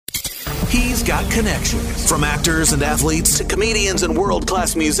He's got connections. From actors and athletes to comedians and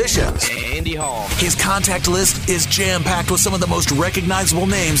world-class musicians. Andy Hall. His contact list is jam-packed with some of the most recognizable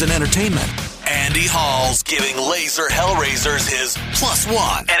names in entertainment. Andy Hall's giving Laser Hellraisers his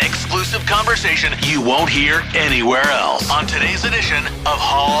 +1. An exclusive conversation you won't hear anywhere else on today's edition of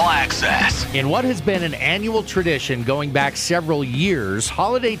Hall Access. In what has been an annual tradition going back several years,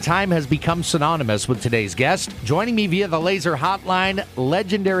 holiday time has become synonymous with today's guest. Joining me via the Laser Hotline,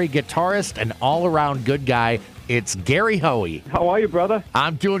 legendary guitarist and all-around good guy, it's Gary Hoey. How are you, brother?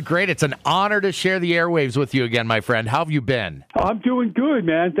 I'm doing great. It's an honor to share the airwaves with you again, my friend. How have you been? I'm doing good,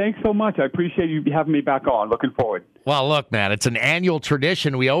 man. Thanks so much. I appreciate you having me back on. Looking forward. Well, look, man, it's an annual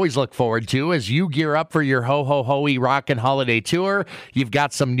tradition we always look forward to as you gear up for your Hoey Rockin' Holiday Tour. You've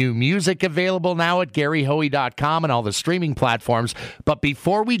got some new music available now at GaryHoey.com and all the streaming platforms. But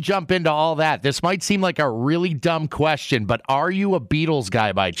before we jump into all that, this might seem like a really dumb question, but are you a Beatles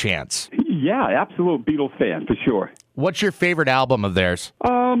guy by chance? Yeah, absolute Beatles fan, for sure. What's your favorite album of theirs?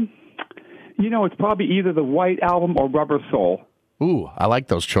 It's probably either the White Album or Rubber Soul. Ooh, I like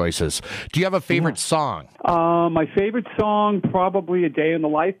those choices. Do you have a favorite song? My favorite song, probably A Day in the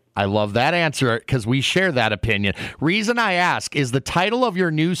Life. I love that answer because we share that opinion. Reason I ask is the title of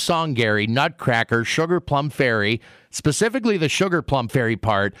your new song, Gary, Nutcracker, Sugar Plum Fairy, specifically the Sugar Plum Fairy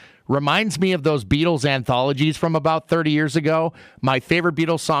part, reminds me of those Beatles anthologies from about 30 years ago. My favorite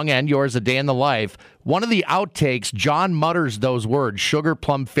Beatles song and yours, A Day in the Life. One of the outtakes, John mutters those words, Sugar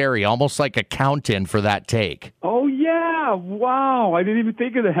Plum Fairy, almost like a count-in for that take. Oh, yeah. Wow. I didn't even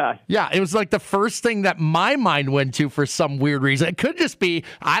think of that. Yeah, it was like the first thing that my mind went to for some weird reason. It could just be,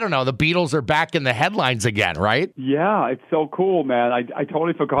 I don't know, the Beatles are back in the headlines again, right? Yeah, it's so cool, man. I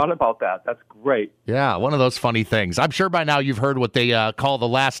totally forgot about that. That's great. Yeah, one of those funny things. I'm sure by now you've heard what they call the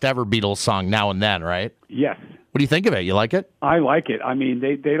last ever Beatles song, Now and Then, right? Yes. What do you think of it? You like it? I like it. I mean,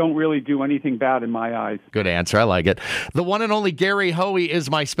 they don't really do anything bad in my eyes. Good answer. I like it. The one and only Gary Hoey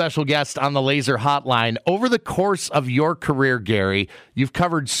is my special guest on the Laser Hotline. Over the course of your career, Gary, you've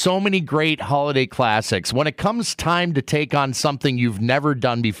covered so many great holiday classics. When it comes time to take on something you've never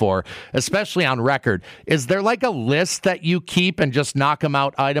done before, especially on record, is there like a list that you keep and just knock them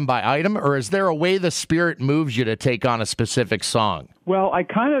out item by item, or is there a way the spirit moves you to take on a specific song? Well, I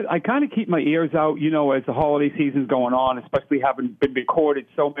kind of keep my ears out, as the holiday season's going on, especially having been recorded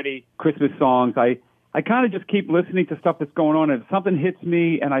so many Christmas songs. I kind of just keep listening to stuff that's going on, and if something hits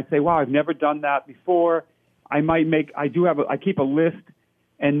me and I say, wow, I've never done that before, I keep a list,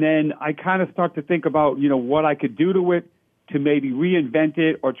 and then I kind of start to think about, what I could do to it to maybe reinvent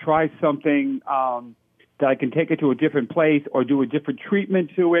it or try something that I can take it to a different place or do a different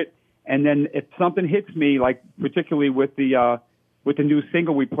treatment to it. And then if something hits me, like particularly with the new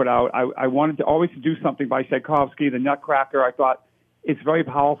single we put out, I wanted to always do something by Tchaikovsky, the Nutcracker. I thought it's very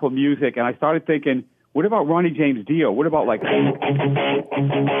powerful music, and I started thinking, what about Ronnie James Dio? What about like,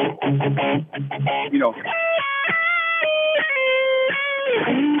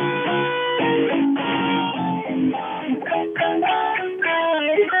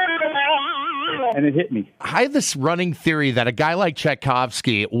 and it hit me. I have this running theory that a guy like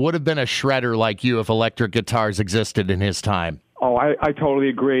Tchaikovsky would have been a shredder like you if electric guitars existed in his time. Oh, I totally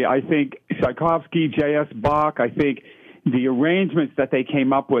agree. I think Tchaikovsky, J.S. Bach, I think the arrangements that they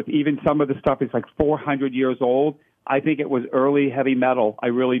came up with, even some of the stuff is like 400 years old. I think it was early heavy metal. I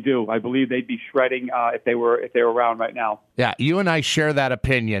really do. I believe they'd be shredding if they were around right now. Yeah, you and I share that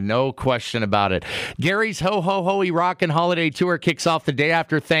opinion, no question about it. Gary's Hoey Rockin' Holiday Tour kicks off the day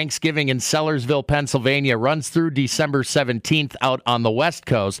after Thanksgiving in Sellersville, Pennsylvania, runs through December 17th out on the West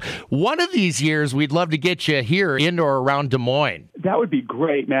Coast. One of these years, we'd love to get you here in or around Des Moines. That would be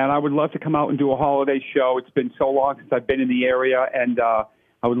great, man. I would love to come out and do a holiday show. It's been so long since I've been in the area, and I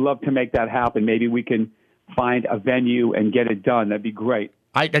would love to make that happen. Maybe we can find a venue and get it done. That'd be great.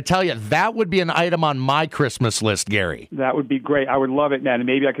 I tell you, that would be an item on my Christmas list, Gary. That would be great. I would love it, man. And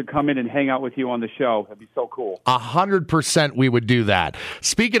maybe I could come in and hang out with you on the show. That'd be so cool. 100% we would do that.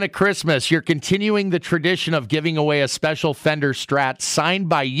 Speaking of Christmas, you're continuing the tradition of giving away a special Fender Strat signed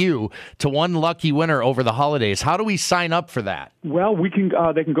by you to one lucky winner over the holidays. How do we sign up for that? Well, we can.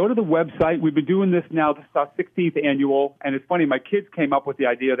 They can go to the website. We've been doing this now. This is our 16th annual. And it's funny, my kids came up with the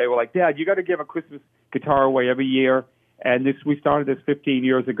idea. They were like, Dad, you got to give a Christmas guitar away every year. And we started this 15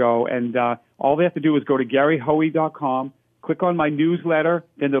 years ago, and all they have to do is go to GaryHoey.com, click on my newsletter,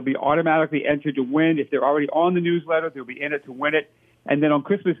 then they'll be automatically entered to win. If they're already on the newsletter, they'll be in it to win it. And then on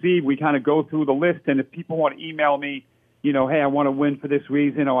Christmas Eve, we kind of go through the list, and if people want to email me, hey, I want to win for this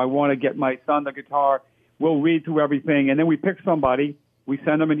reason, or I want to get my son the guitar, we'll read through everything, and then we pick somebody. We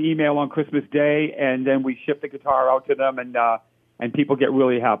send them an email on Christmas Day, and then we ship the guitar out to them, and and people get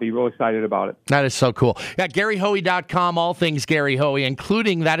really happy, real excited about it. That is so cool. Yeah, GaryHoey.com, all things Gary Hoey,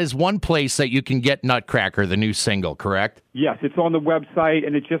 including that is one place that you can get Nutcracker, the new single, correct? Yes, it's on the website,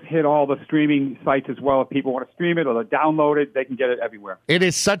 and it just hit all the streaming sites as well. If people want to stream it or to download it, they can get it everywhere. It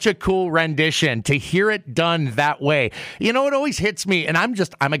is such a cool rendition to hear it done that way. You know, it always hits me, and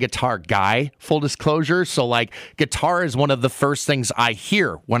I'm a guitar guy, full disclosure, so like guitar is one of the first things I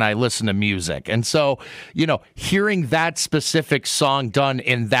hear when I listen to music. And so, you know, hearing that specific song done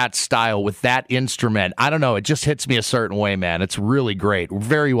in that style with that instrument, I don't know, it just hits me a certain way, man. It's really great.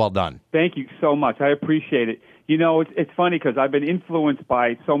 Very well done. Thank you so much. I appreciate it. You know, it's funny because I've been influenced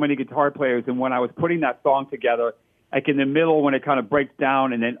by so many guitar players, and when I was putting that song together, like in the middle when it kind of breaks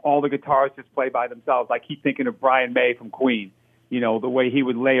down and then all the guitars just play by themselves, I keep thinking of Brian May from Queen. You know, the way he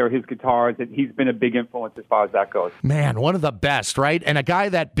would layer his guitars, and he's been a big influence as far as that goes. Man, one of the best, right? And a guy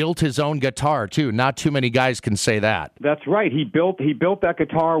that built his own guitar, too. Not too many guys can say that. That's right. He built that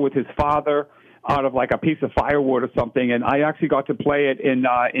guitar with his father out of like a piece of firewood or something, and I actually got to play it in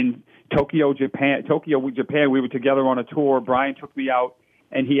Tokyo, Japan. We were together on a tour. Brian took me out,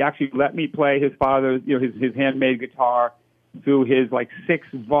 and he actually let me play his father's, you know, his handmade guitar through his like 6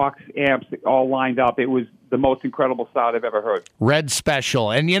 Vox amps all lined up. It was the most incredible sound I've ever heard. Red Special.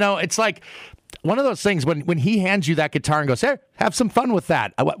 And, you know, it's like one of those things when he hands you that guitar and goes, "Here, have some fun with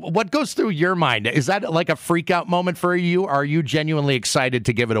that." What goes through your mind? Is that like a freak out moment for you? Or are you genuinely excited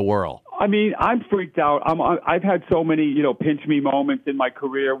to give it a whirl? I mean, I'm freaked out. I've had so many, you know, pinch me moments in my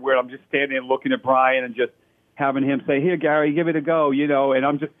career where I'm just standing and looking at Brian and just having him say, "Here, Gary, give it a go," you know, and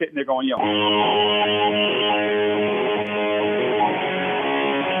I'm just sitting there going, you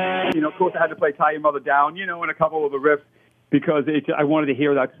know, of course I had to play Tie Your Mother Down, you know, and a couple of the riffs because I wanted to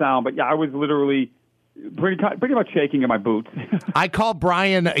hear that sound. But yeah, I was literally pretty much shaking in my boots. I call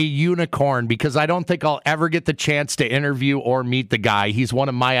Brian a unicorn because I don't think I'll ever get the chance to interview or meet the guy. He's one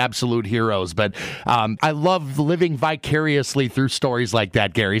of my absolute heroes. But I love living vicariously through stories like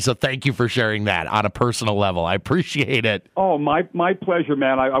that, Gary. So thank you for sharing that on a personal level. I appreciate it. Oh, my pleasure,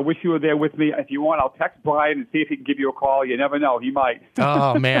 man. I wish you were there with me. If you want, I'll text Brian and see if he can give you a call. You never know. He might.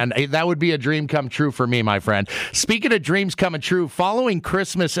 Oh, man. That would be a dream come true for me, my friend. Speaking of dreams coming true, following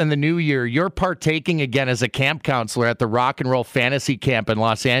Christmas and the New Year, you're partaking again as a camp counselor at the Rock and Roll Fantasy Camp in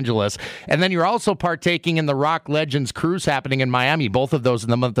Los Angeles. And then you're also partaking in the Rock Legends Cruise happening in Miami, both of those in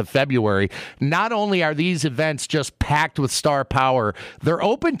the month of February. Not only are these events just packed with star power, they're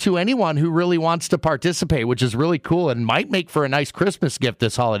open to anyone who really wants to participate, which is really cool and might make for a nice Christmas gift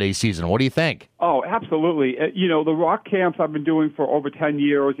this holiday season. What do you think? Oh, absolutely. You know, the rock camps I've been doing for over 10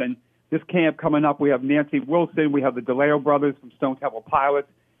 years, and this camp coming up, we have Nancy Wilson, we have the DeLeo brothers from Stone Temple Pilots,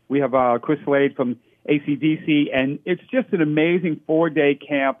 we have Chris Slade from AC/DC, and it's just an amazing 4-day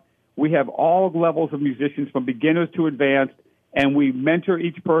camp. We have all levels of musicians from beginners to advanced, and we mentor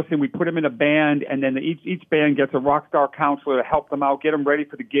each person. We put them in a band, and then each band gets a rock star counselor to help them out, get them ready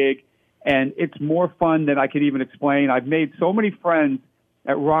for the gig, and it's more fun than I could even explain. I've made so many friends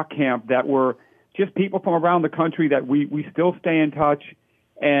at rock camp that were just people from around the country that we still stay in touch,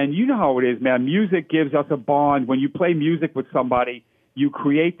 and you know how it is, man. Music gives us a bond. When you play music with somebody, you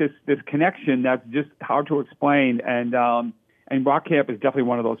create this connection that's just hard to explain, and Rock Camp is definitely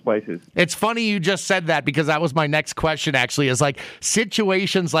one of those places. It's funny you just said that because that was my next question, actually, is like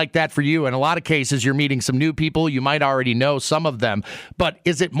situations like that for you. In a lot of cases, you're meeting some new people. You might already know some of them, but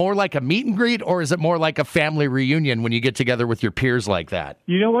is it more like a meet and greet or is it more like a family reunion when you get together with your peers like that?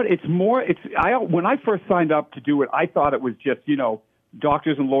 You know what? When I first signed up to do it, I thought it was just, you know,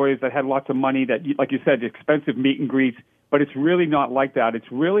 doctors and lawyers that had lots of money that, like you said, expensive meet and greets. But it's really not like that. It's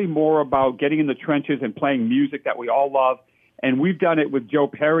really more about getting in the trenches and playing music that we all love. And we've done it with Joe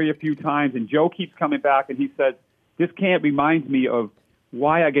Perry a few times, and Joe keeps coming back, and he says, this camp reminds me of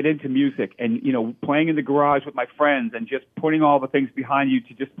why I get into music and, you know, playing in the garage with my friends and just putting all the things behind you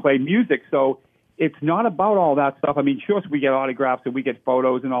to just play music. So it's not about all that stuff. I mean, sure, we get autographs and we get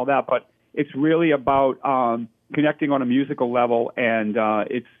photos and all that, but it's really about connecting on a musical level, and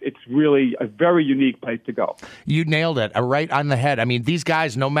it's really a very unique place to go. You nailed it, right on the head. I mean, these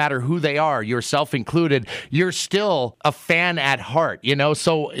guys, no matter who they are, yourself included, you're still a fan at heart, you know?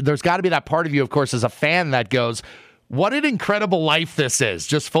 So there's got to be that part of you, of course, as a fan that goes, what an incredible life this is,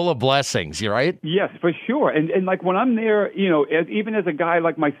 just full of blessings, you right? Yes, for sure. And like when I'm there, you know, even as a guy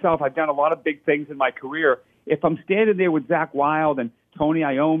like myself, I've done a lot of big things in my career. If I'm standing there with Zakk Wylde and Tony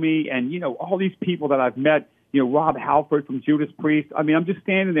Iommi and, you know, all these people that I've met, you know, Rob Halford from Judas Priest. I mean, I'm just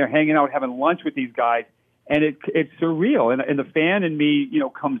standing there hanging out, having lunch with these guys, and it's surreal. And the fan in me, you know,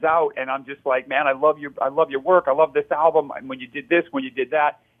 comes out, and I'm just like, man, I love your work. I love this album. And when you did this, when you did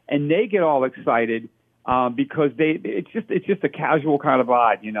that, and they get all excited. because it's just a casual kind of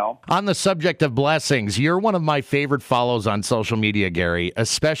vibe, you know. On the subject of blessings, you're one of my favorite follows on social media, Gary,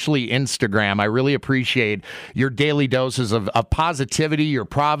 especially Instagram. I really appreciate your daily doses of positivity, your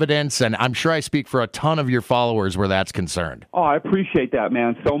providence, and I'm sure I speak for a ton of your followers where that's concerned. Oh, I appreciate that,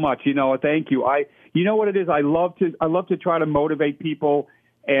 man, so much. You know, thank you. You know what it is? I love to try to motivate people,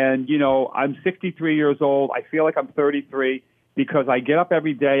 and you know, I'm 63 years old. I feel like I'm 33. Because I get up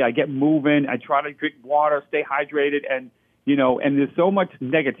every day, I get moving, I try to drink water, stay hydrated, and you know, and there's so much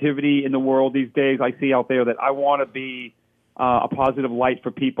negativity in the world these days I see out there that I want to be a positive light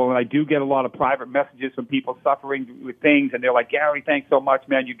for people. And I do get a lot of private messages from people suffering with things, and they're like, Gary, thanks so much,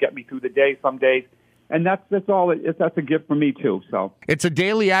 man. You get me through the day some days. And that's a gift for me too. So it's a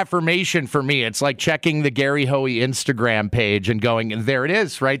daily affirmation for me. It's like checking the Gary Hoey Instagram page and going, there it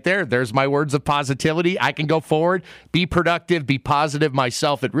is, right there. There's my words of positivity. I can go forward, be productive, be positive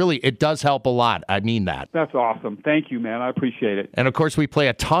myself. It does help a lot. I mean that. That's awesome. Thank you, man. I appreciate it. And of course, we play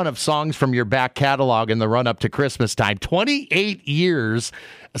a ton of songs from your back catalog in the run up to Christmas time. 28 years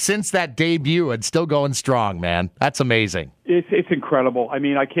since that debut and still going strong, man. That's amazing. It's incredible. I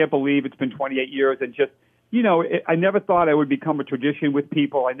mean, I can't believe it's been 28 years, and just, you know, I never thought I would become a tradition with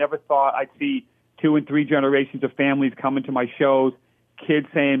people. I never thought I'd see 2 and 3 generations of families coming to my shows, kids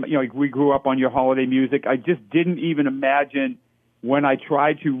saying, you know, we grew up on your holiday music. I just didn't even imagine when I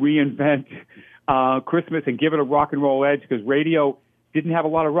tried to reinvent Christmas and give it a rock and roll edge, because radio didn't have a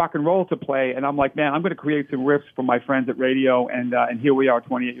lot of rock and roll to play. And I'm like, man, I'm going to create some riffs for my friends at radio. And here we are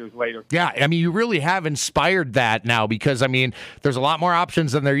 28 years later. Yeah, I mean, you really have inspired that now, because, I mean, there's a lot more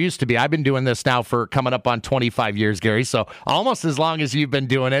options than there used to be. I've been doing this now for coming up on 25 years, Gary, so almost as long as you've been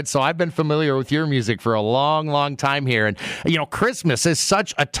doing it. So I've been familiar with your music for a long, long time here. And, you know, Christmas is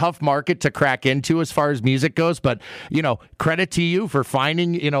such a tough market to crack into as far as music goes. But, you know, credit to you for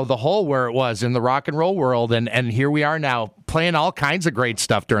finding, you know, the hole where it was in the rock and roll world. And here we are now playing all kinds of great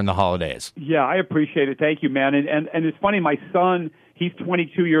stuff during the holidays. Yeah, I appreciate it. Thank you, man. And it's funny, my son, he's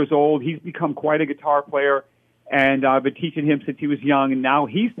 22 years old. He's become quite a guitar player, and I've been teaching him since he was young, and now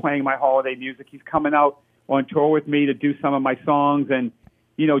he's playing my holiday music. He's coming out on tour with me to do some of my songs, and,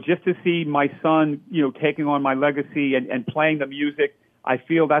 you know, just to see my son, you know, taking on my legacy and playing the music, I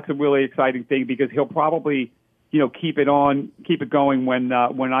feel that's a really exciting thing, because he'll probably, you know, keep it going when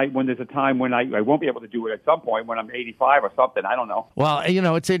there's a time when I won't be able to do it at some point when I'm 85 or something. I don't know. Well, you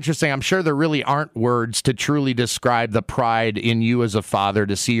know, it's interesting. I'm sure there really aren't words to truly describe the pride in you as a father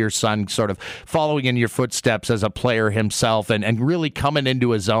to see your son sort of following in your footsteps as a player himself and really coming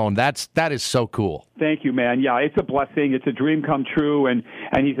into his own. That is so cool. Thank you, man. Yeah, it's a blessing. It's a dream come true, and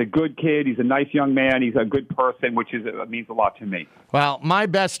he's a good kid. He's a nice young man. He's a good person, which means a lot to me. Well, my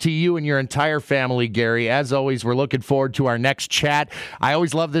best to you and your entire family, Gary. As always, we're looking forward to our next chat. I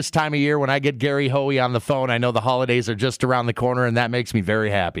always love this time of year when I get Gary Hoey on the phone. I know the holidays are just around the corner, and that makes me very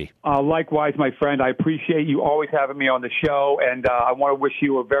happy. Likewise, my friend. I appreciate you always having me on the show, and I want to wish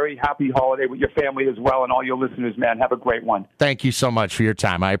you a very happy holiday with your family as well, and all your listeners, man. Have a great one. Thank you so much for your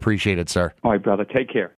time. I appreciate it, sir. All right, brother. Take care.